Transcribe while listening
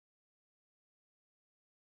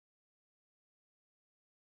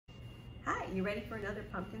Hi, you ready for another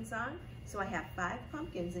pumpkin song? So I have 5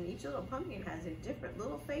 pumpkins and each little pumpkin has a different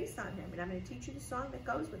little face on him, and I'm going to teach you the song that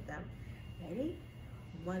goes with them. Ready?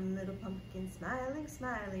 One little pumpkin smiling,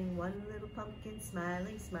 smiling, one little pumpkin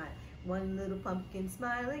smiling, smile. One little pumpkin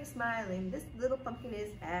smiling, smiling, this little pumpkin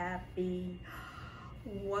is happy.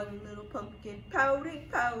 One little pumpkin pouting,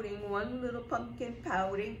 pouting, one little pumpkin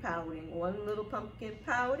pouting, pouting, one little pumpkin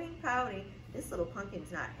pouting, pouting, this little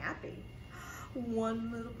pumpkin's not happy.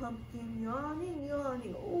 One little pumpkin yawning,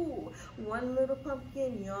 yawning, ooh. One little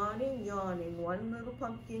pumpkin yawning, yawning, one little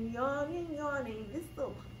pumpkin yawning, yawning, this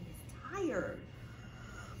little pumpkin is tired.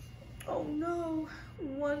 Oh no,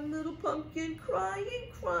 one little pumpkin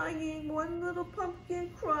crying, crying, one little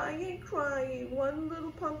pumpkin crying, crying, one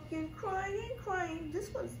little pumpkin crying, crying,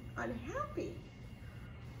 this one's unhappy.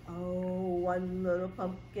 Oh, one little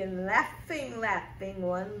pumpkin laughing, laughing,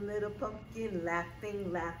 one little pumpkin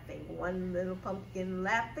laughing, laughing, one little pumpkin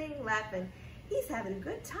laughing, laughing, he's having a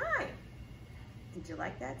good time. Did you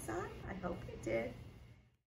like that song? I hope you did.